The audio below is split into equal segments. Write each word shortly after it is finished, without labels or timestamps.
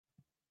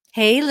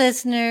Hey,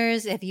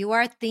 listeners, if you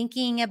are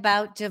thinking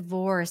about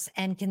divorce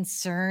and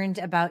concerned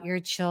about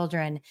your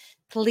children,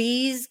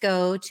 please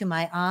go to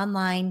my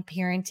online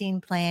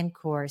parenting plan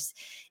course.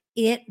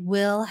 It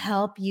will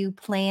help you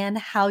plan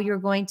how you're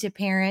going to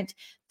parent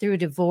through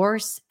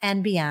divorce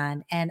and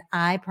beyond. And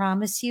I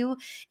promise you,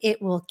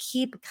 it will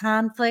keep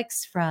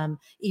conflicts from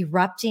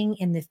erupting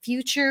in the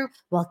future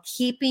while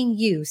keeping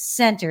you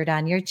centered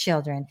on your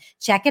children.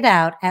 Check it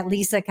out at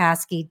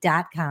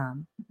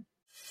LesaKoski.com.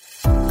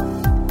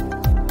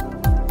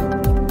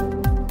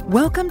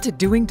 Welcome to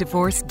Doing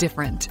Divorce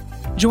Different.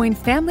 Join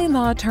family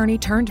law attorney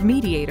turned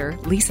mediator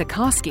Lesa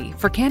Koski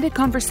for candid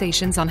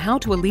conversations on how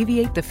to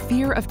alleviate the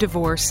fear of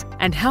divorce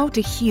and how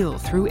to heal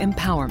through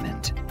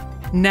empowerment.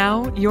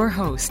 Now, your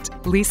host,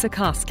 Lesa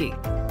Koski.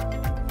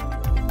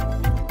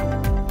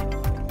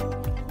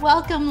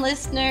 Welcome,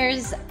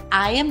 listeners.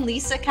 I am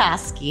Lesa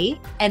Koski,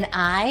 and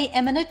I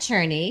am an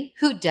attorney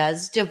who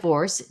does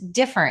divorce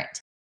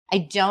different. I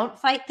don't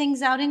fight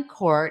things out in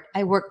court.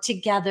 I work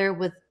together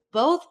with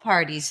both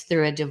parties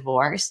through a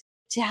divorce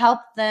to help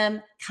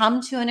them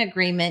come to an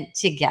agreement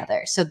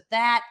together. So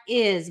that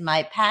is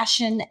my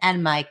passion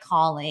and my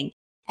calling.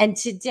 And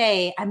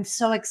today I'm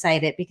so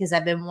excited because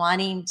I've been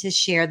wanting to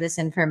share this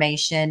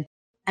information.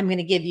 I'm going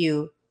to give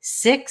you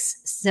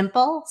 6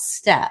 simple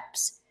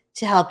steps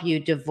to help you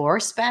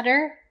divorce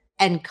better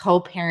and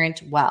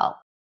co-parent well.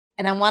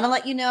 And I want to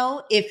let you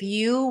know, if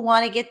you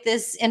want to get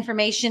this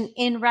information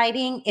in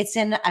writing, it's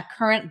in a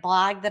current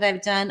blog that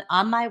I've done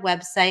on my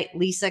website,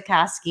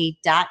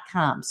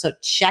 LesaKoski.com. So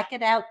check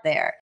it out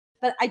there.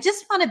 But I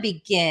just want to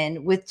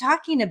begin with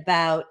talking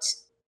about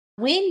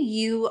when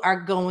you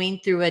are going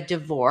through a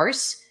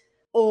divorce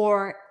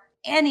or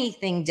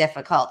anything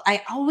difficult.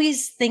 I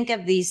always think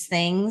of these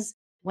things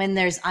when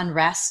there's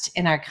unrest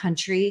in our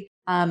country.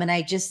 And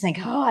I just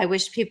think, I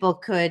wish people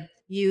could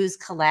use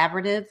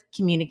collaborative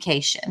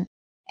communication.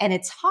 And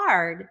it's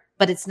hard,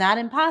 but it's not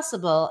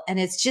impossible.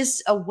 And it's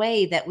just a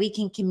way that we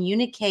can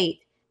communicate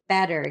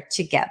better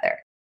together.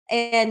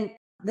 And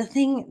the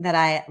thing that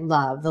I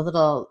love, the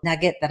little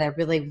nugget that I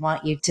really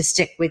want you to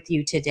stick with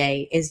you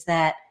today, is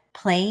that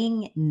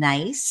playing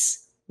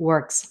nice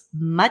works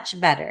much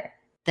better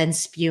than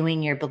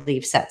spewing your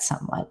beliefs at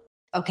someone.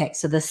 Okay,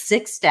 so the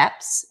 6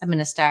 steps, I'm going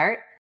to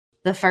start.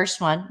 The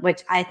first one,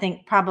 which I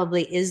think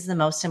probably is the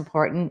most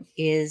important,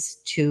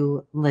 is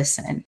to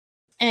listen.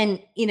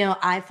 And,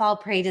 I fall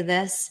prey to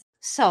this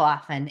so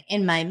often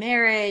in my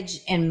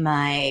marriage, in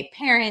my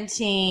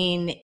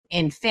parenting,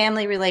 in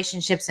family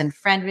relationships and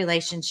friend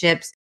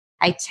relationships.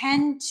 I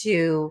tend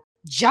to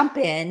jump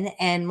in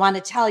and want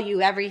to tell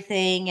you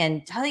everything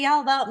and tell you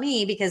all about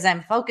me because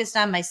I'm focused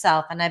on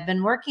myself. And I've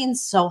been working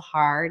so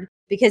hard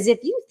because if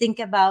you think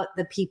about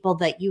the people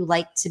that you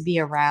like to be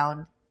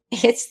around,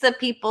 it's the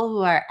people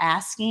who are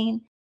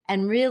asking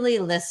and really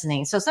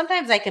listening. So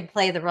sometimes I can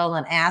play the role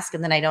and ask,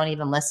 and then I don't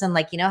even listen.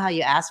 Like, how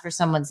you ask for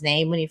someone's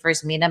name when you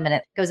first meet them and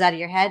it goes out of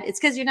your head? It's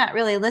because you're not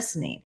really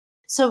listening.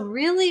 So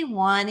really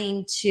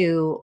wanting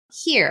to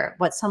hear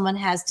what someone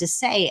has to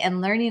say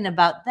and learning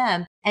about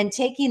them and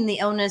taking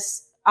the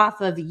onus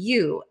off of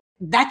you,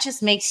 that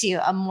just makes you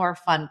a more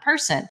fun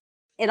person.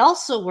 It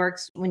also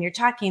works when you're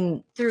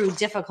talking through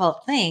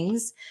difficult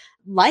things,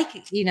 like,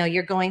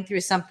 you're going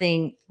through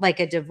something like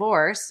a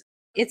divorce.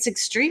 It's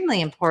extremely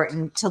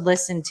important to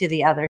listen to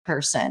the other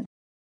person.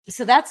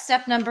 So that's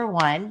step number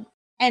 1.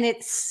 And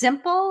it's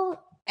simple.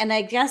 And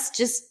I guess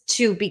just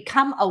to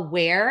become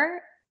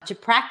aware, to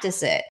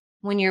practice it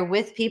when you're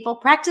with people,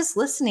 practice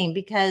listening,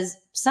 because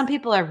some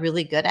people are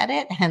really good at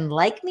it. And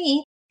like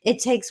me, it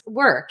takes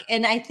work.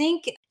 And I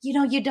think,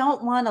 you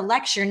don't want a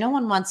lecture. No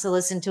one wants to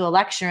listen to a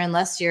lecture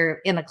unless you're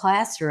in a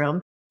classroom.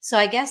 So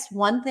I guess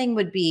one thing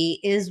would be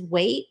is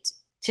wait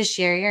to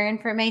share your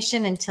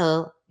information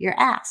until you're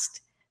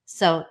asked.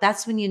 So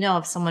that's when you know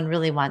if someone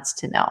really wants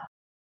to know.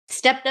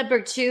 Step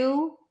number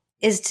 2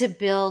 is to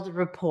build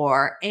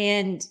rapport.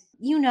 And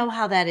you know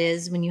how that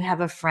is when you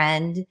have a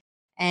friend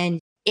and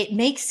it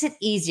makes it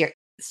easier.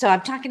 So I'm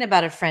talking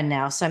about a friend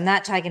now. So I'm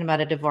not talking about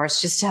a divorce,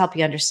 just to help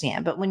you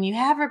understand. But when you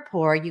have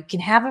rapport, you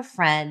can have a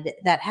friend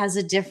that has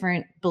a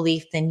different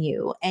belief than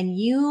you. And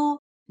you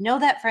know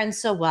that friend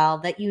so well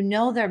that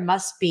there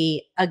must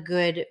be a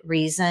good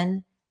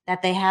reason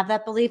that they have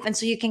that belief. And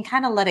so you can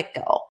kind of let it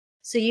go.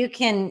 So you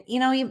can,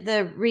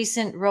 the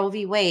recent Roe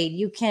v. Wade,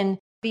 you can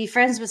be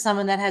friends with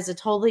someone that has a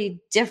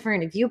totally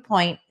different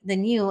viewpoint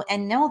than you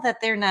and know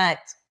that they're not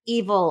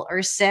evil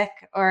or sick,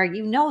 or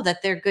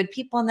that they're good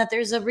people and that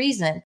there's a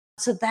reason.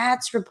 So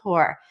that's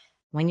rapport.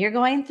 When you're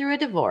going through a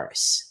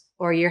divorce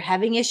or you're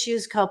having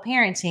issues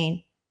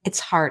co-parenting, it's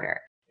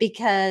harder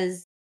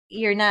because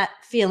you're not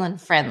feeling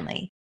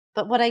friendly.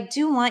 But what I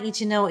do want you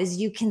to know is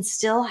you can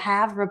still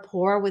have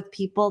rapport with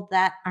people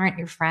that aren't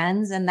your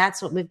friends. And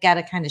that's what we've got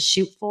to kind of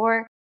shoot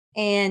for.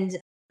 And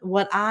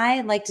what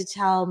I like to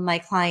tell my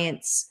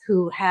clients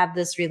who have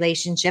this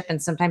relationship,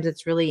 and sometimes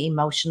it's really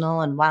emotional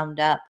and wound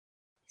up,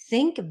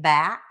 think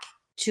back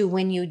to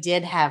when you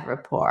did have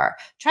rapport.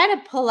 Try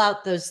to pull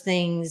out those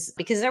things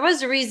because there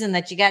was a reason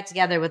that you got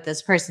together with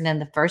this person in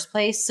the first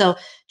place. So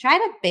try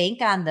to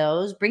bank on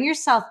those, bring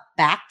yourself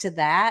back to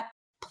that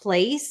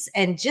place,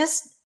 and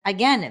just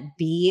again,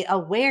 be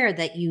aware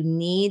that you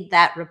need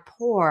that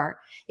rapport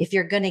if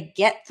you're going to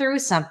get through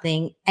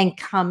something and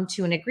come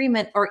to an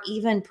agreement or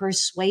even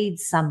persuade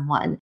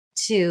someone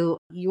to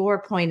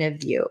your point of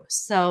view.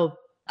 So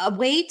a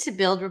way to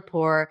build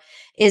rapport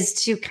is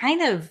to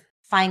kind of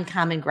find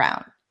common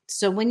ground.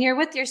 So when you're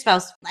with your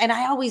spouse, and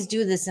I always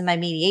do this in my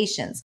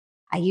mediations,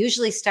 I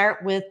usually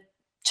start with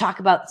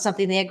talk about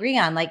something they agree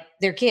on, like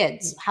their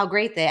kids, how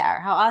great they are,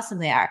 how awesome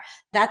they are.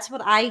 That's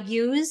what I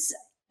use.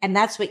 And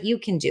that's what you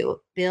can do.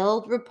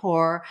 Build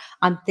rapport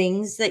on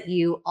things that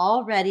you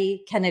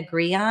already can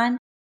agree on.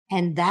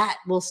 And that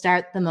will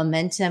start the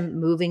momentum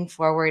moving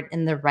forward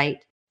in the right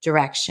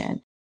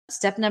direction.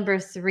 Step number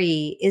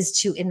 3 is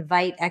to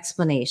invite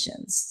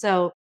explanations.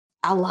 So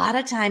a lot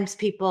of times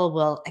people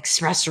will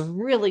express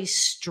really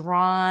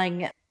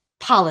strong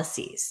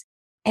policies.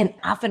 And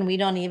often we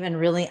don't even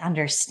really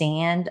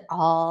understand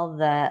all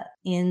the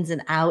ins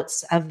and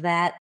outs of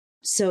that.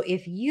 So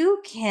if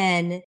you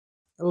can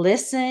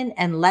listen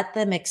and let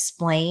them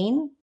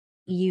explain,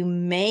 you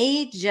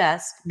may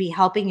just be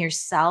helping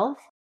yourself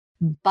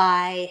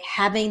by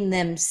having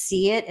them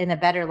see it in a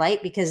better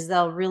light because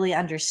they'll really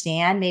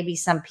understand maybe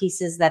some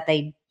pieces that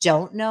they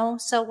don't know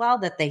so well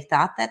that they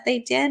thought that they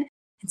did.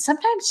 And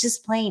sometimes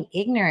just plain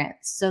ignorance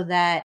so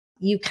that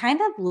you kind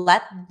of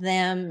let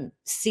them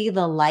see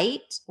the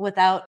light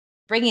without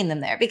bringing them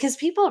there because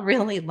people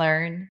really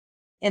learn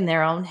in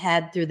their own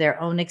head through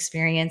their own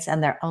experience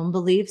and their own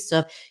beliefs. So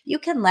if you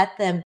can let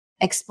them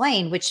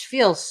explain, which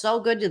feels so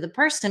good to the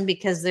person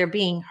because they're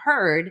being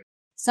heard,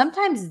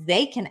 sometimes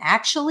they can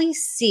actually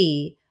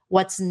see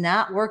what's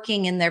not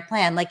working in their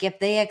plan. Like if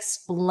they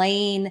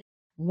explain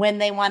when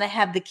they want to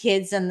have the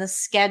kids and the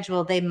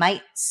schedule, they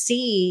might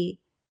see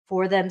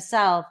for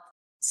themselves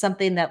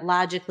something that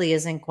logically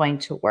isn't going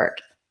to work.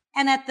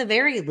 And at the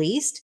very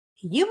least,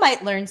 you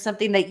might learn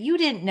something that you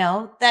didn't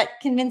know that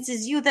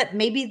convinces you that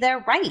maybe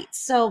they're right.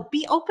 So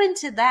be open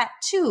to that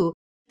too,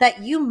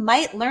 that you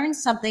might learn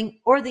something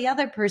or the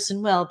other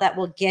person will that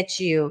will get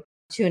you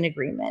to an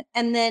agreement.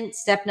 And then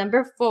step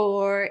number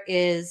 4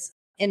 is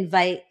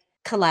invite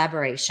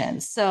collaboration.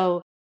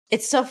 So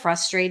it's so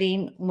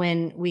frustrating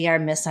when we are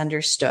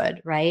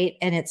misunderstood, right?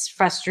 And it's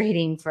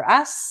frustrating for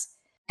us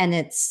and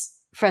it's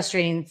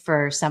frustrating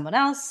for someone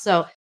else.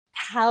 So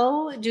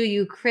how do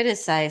you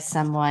criticize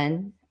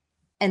someone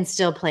and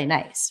still play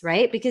nice,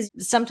 right? Because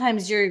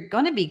sometimes you're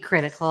going to be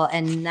critical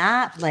and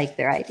not like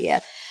their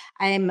idea.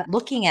 I'm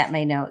looking at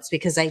my notes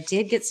because I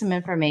did get some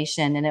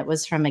information and it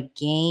was from a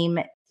game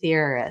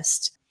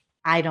theorist.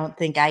 I don't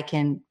think I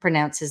can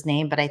pronounce his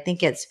name, but I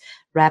think it's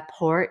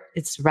Rapport.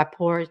 It's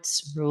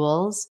Rapport's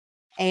rules.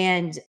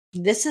 And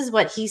this is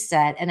what he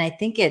said. And I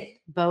think it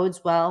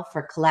bodes well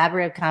for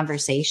collaborative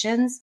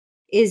conversations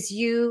is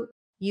you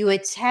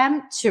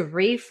attempt to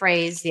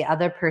rephrase the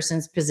other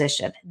person's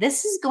position.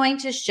 This is going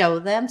to show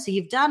them. So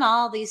you've done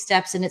all these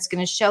steps and it's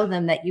going to show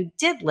them that you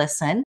did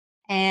listen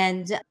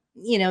and,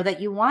 that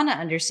you want to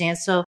understand.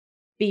 So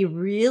be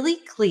really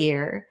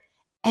clear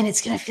and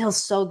it's going to feel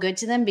so good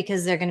to them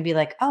because they're going to be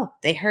like, oh,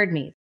 they heard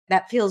me.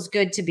 That feels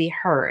good to be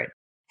heard.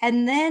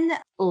 And then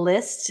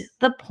list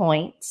the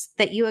points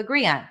that you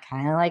agree on,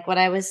 kind of like what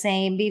I was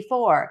saying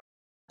before.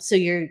 So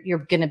you're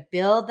going to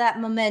build that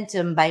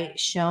momentum by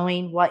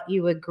showing what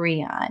you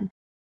agree on.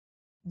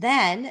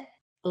 Then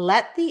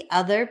let the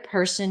other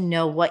person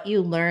know what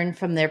you learned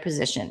from their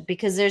position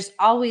because there's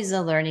always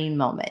a learning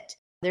moment.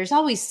 There's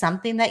always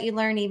something that you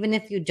learn, even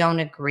if you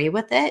don't agree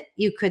with it.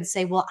 You could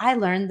say, well, I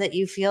learned that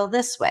you feel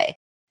this way.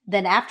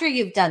 Then after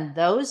you've done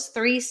those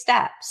 3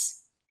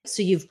 steps,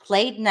 so you've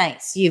played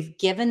nice, you've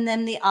given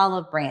them the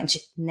olive branch.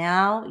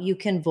 Now you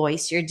can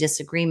voice your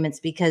disagreements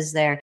because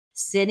they're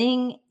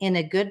sitting in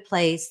a good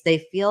place.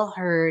 They feel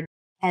heard.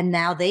 And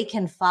now they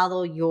can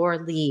follow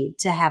your lead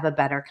to have a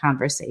better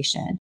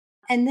conversation.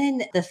 And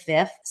then the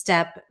 5th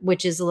step,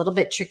 which is a little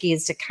bit tricky,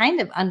 is to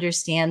kind of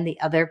understand the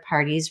other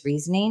party's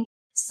reasoning.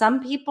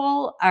 Some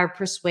people are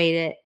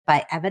persuaded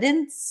by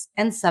evidence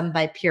and some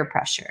by peer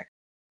pressure.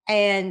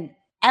 And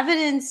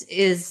evidence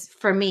is,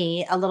 for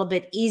me, a little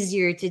bit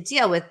easier to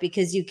deal with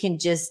because you can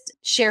just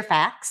share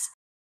facts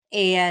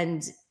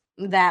and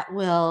that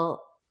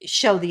will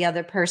show the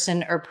other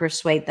person or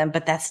persuade them,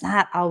 but that's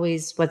not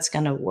always what's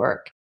going to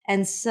work.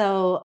 And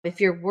so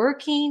if you're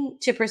working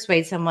to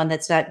persuade someone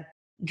that's not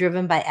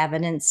driven by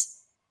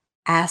evidence,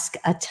 ask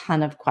a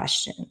ton of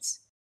questions.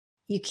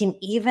 You can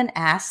even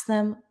ask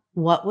them,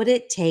 what would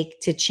it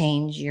take to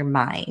change your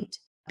mind?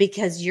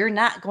 Because you're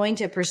not going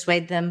to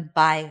persuade them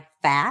by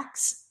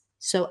facts.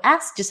 So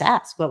just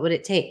ask, what would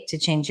it take to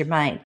change your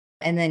mind?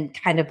 And then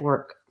kind of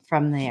work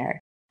from there.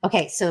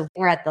 Okay, so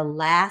we're at the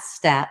last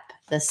step,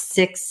 the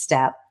 6th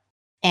step,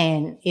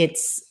 and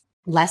it's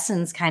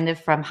lessons kind of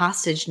from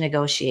hostage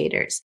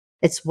negotiators.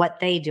 It's what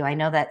they do. I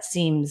know that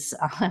seems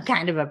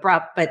kind of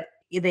abrupt, but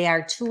they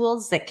are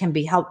tools that can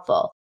be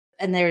helpful.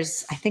 And I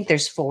think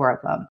there's 4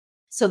 of them.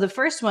 So the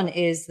first one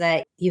is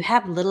that you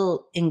have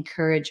little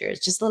encouragers,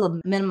 just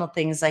little minimal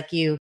things like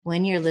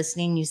when you're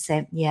listening, you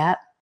say, yep,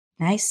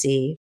 I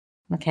see.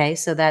 Okay.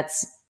 So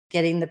that's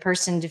getting the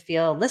person to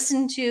feel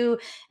listened to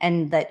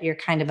and that you're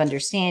kind of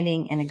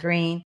understanding and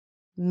agreeing.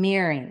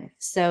 Mirroring.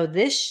 So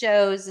this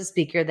shows the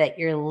speaker that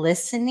you're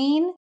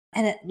listening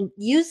and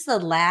use the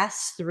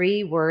last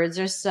three words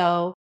or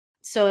so.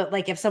 So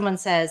like if someone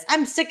says,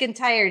 I'm sick and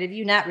tired of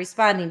you not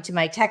responding to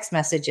my text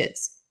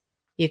messages,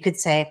 you could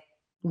say,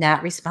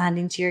 not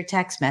responding to your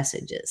text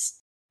messages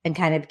and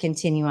kind of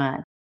continue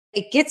on.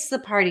 It gets the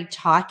party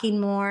talking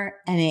more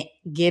and it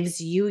gives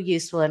you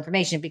useful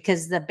information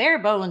because the bare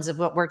bones of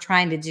what we're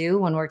trying to do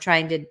when we're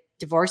trying to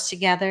divorce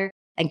together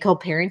and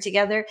co-parent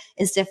together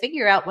is to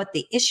figure out what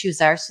the issues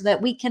are so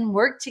that we can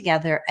work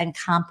together and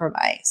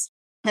compromise.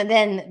 And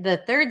then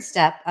the third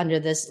step under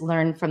this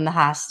learn from the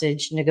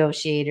hostage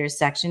negotiators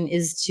section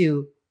is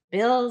to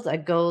build a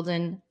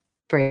golden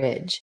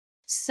bridge.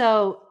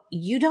 So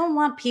you don't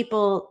want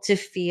people to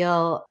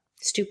feel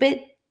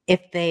stupid if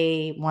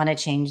they want to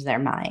change their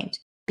mind,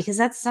 because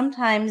that's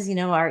sometimes,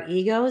 our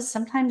egos,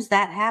 sometimes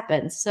that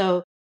happens.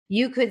 So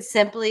you could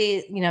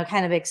simply,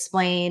 kind of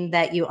explain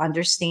that you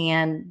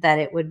understand that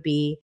it would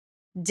be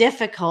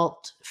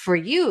difficult for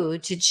you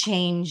to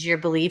change your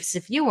beliefs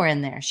if you were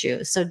in their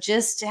shoes. So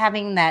just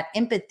having that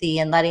empathy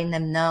and letting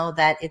them know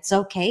that it's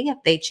okay if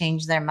they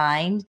change their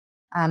mind.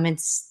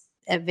 It's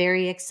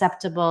very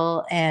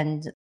acceptable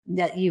and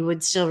that you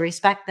would still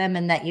respect them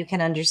and that you can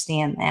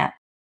understand that.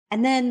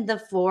 And then the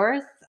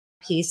fourth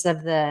piece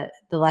of the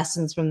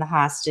lessons from the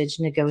hostage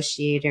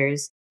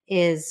negotiators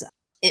is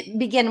it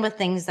begin with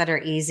things that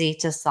are easy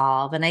to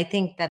solve. And I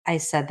think that I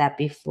said that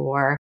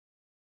before.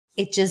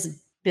 It just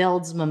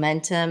builds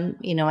momentum.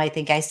 I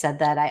think I said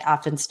that I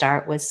often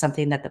start with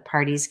something that the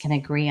parties can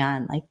agree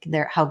on, like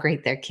how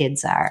great their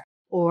kids are,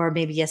 or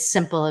maybe a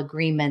simple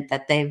agreement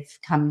that they've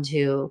come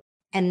to.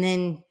 And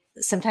then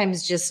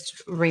sometimes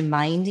just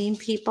reminding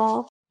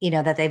people,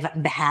 that they've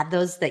had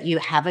those, that you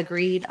have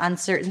agreed on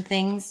certain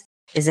things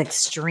is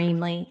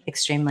extremely,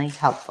 extremely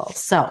helpful.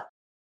 So,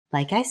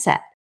 like I said,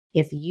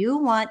 if you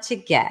want to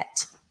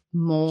get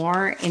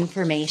more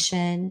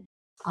information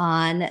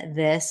on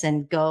this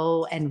and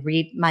go and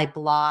read my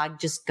blog,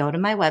 just go to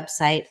my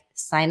website,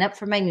 sign up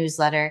for my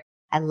newsletter.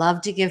 I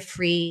love to give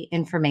free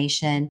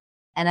information.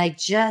 And I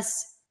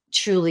just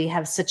truly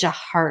have such a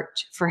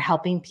heart for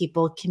helping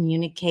people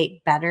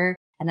communicate better.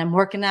 And I'm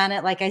working on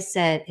it, like I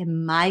said,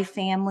 in my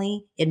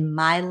family, in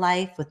my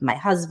life, with my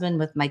husband,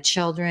 with my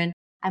children.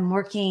 I'm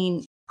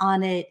working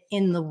on it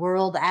in the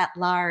world at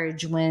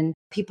large. When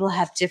people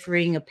have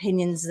differing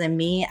opinions than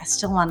me, I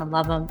still want to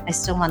love them. I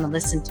still want to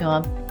listen to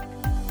them.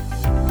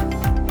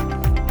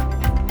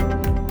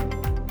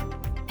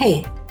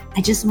 Hey,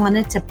 I just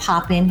wanted to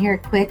pop in here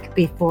quick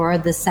before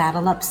the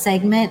saddle up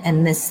segment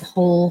and this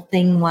whole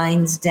thing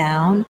winds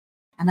down.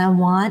 And I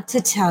want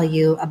to tell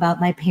you about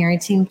my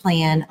parenting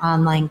plan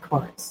online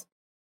course.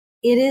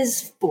 It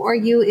is for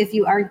you if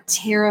you are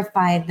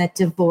terrified that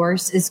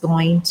divorce is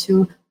going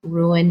to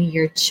ruin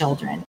your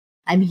children.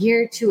 I'm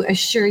here to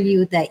assure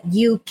you that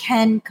you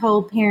can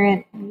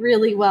co-parent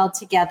really well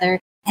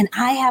together. And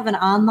I have an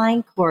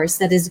online course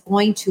that is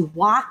going to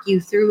walk you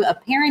through a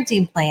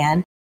parenting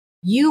plan.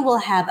 You will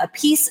have a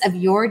piece of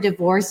your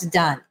divorce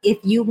done. If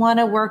you want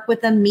to work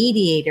with a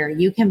mediator,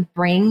 you can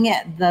bring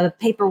the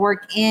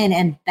paperwork in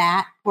and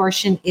that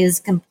portion is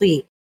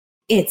complete.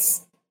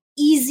 It's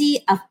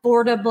easy,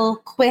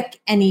 affordable, quick,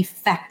 and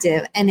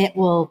effective. And it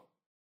will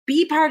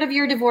be part of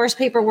your divorce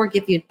paperwork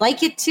if you'd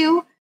like it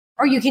to,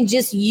 or you can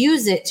just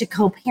use it to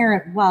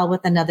co-parent well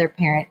with another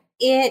parent.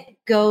 It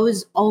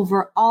goes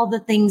over all the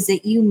things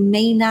that you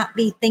may not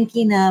be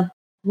thinking of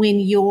when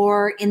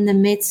you're in the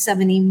midst of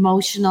an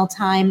emotional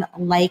time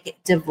like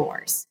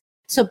divorce.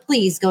 So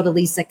please go to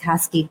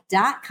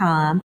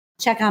LesaKoski.com,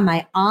 check out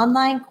my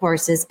online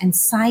courses, and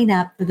sign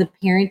up for the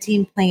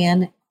parenting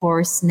plan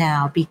course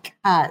now,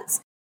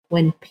 because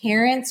when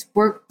parents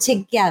work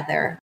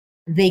together,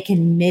 they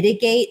can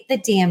mitigate the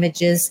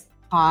damages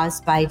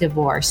caused by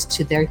divorce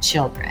to their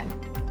children.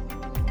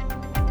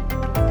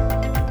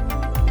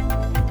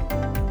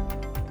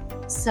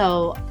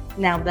 So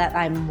now that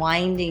I'm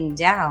winding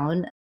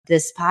down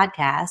this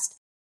podcast,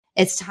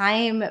 it's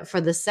time for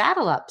the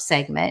saddle up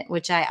segment,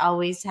 which I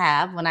always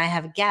have. When I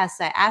have guests,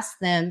 I ask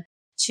them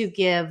to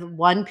give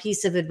one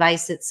piece of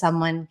advice that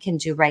someone can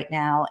do right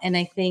now. And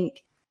I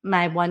think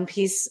my one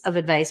piece of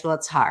advice, well,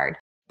 it's hard,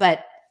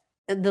 but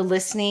the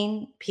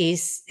listening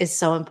piece is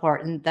so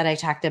important that I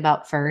talked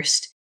about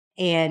first.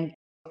 And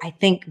I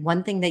think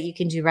one thing that you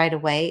can do right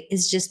away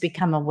is just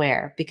become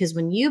aware, because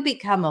when you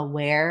become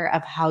aware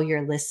of how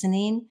you're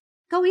listening,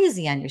 go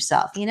easy on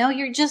yourself.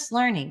 You're just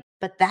learning,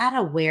 but that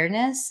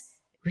awareness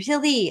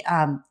really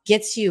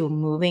gets you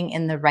moving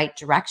in the right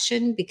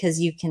direction,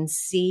 because you can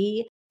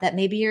see that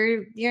maybe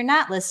you're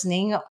not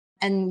listening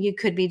and you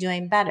could be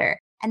doing better.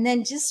 And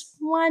then just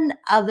one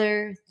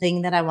other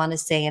thing that I want to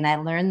say, and I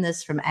learned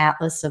this from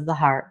Atlas of the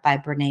Heart by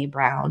Brene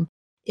Brown,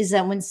 is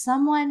that when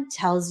someone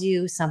tells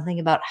you something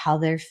about how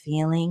they're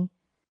feeling,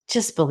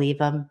 just believe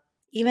them.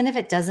 even if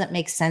it doesn't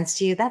make sense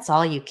to you, that's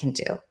all you can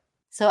do.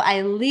 So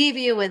I leave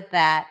you with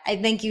that. I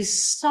thank you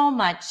so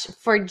much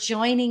for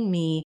joining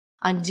me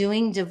on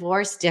Doing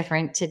Divorce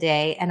Different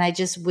today. And I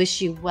just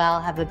wish you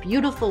well. Have a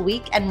beautiful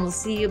week, and we'll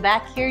see you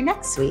back here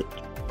next week.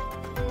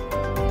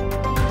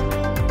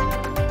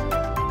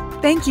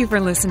 Thank you for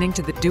listening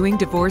to the Doing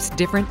Divorce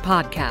Different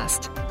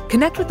podcast.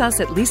 Connect with us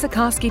at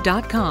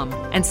lisakoski.com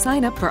and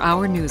sign up for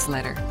our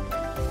newsletter.